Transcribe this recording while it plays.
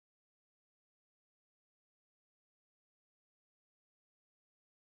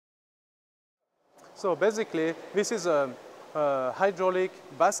So basically, this is a hydraulic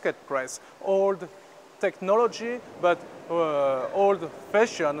basket press, old technology, but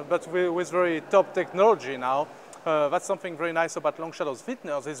old-fashioned, but with very top technology now. That's something very nice about Long Shadows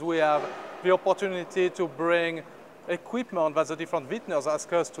Vintners, is we have the opportunity to bring equipment that the different vintners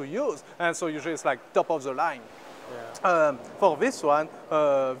ask us to use, and so usually it's like top of the line. Yeah. For this one,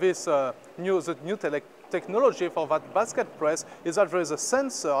 the new technology for that basket press is that there is a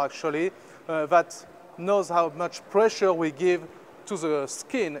sensor actually that knows how much pressure we give to the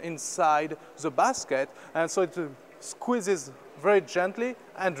skin inside the basket, and so it squeezes very gently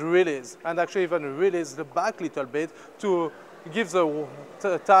and release, and actually even release the back a little bit to give the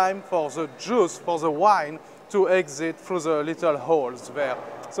time for the juice, for the wine, to exit through the little holes there.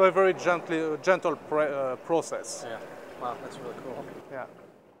 So a very gentle process. Yeah, wow, that's really cool. Yeah.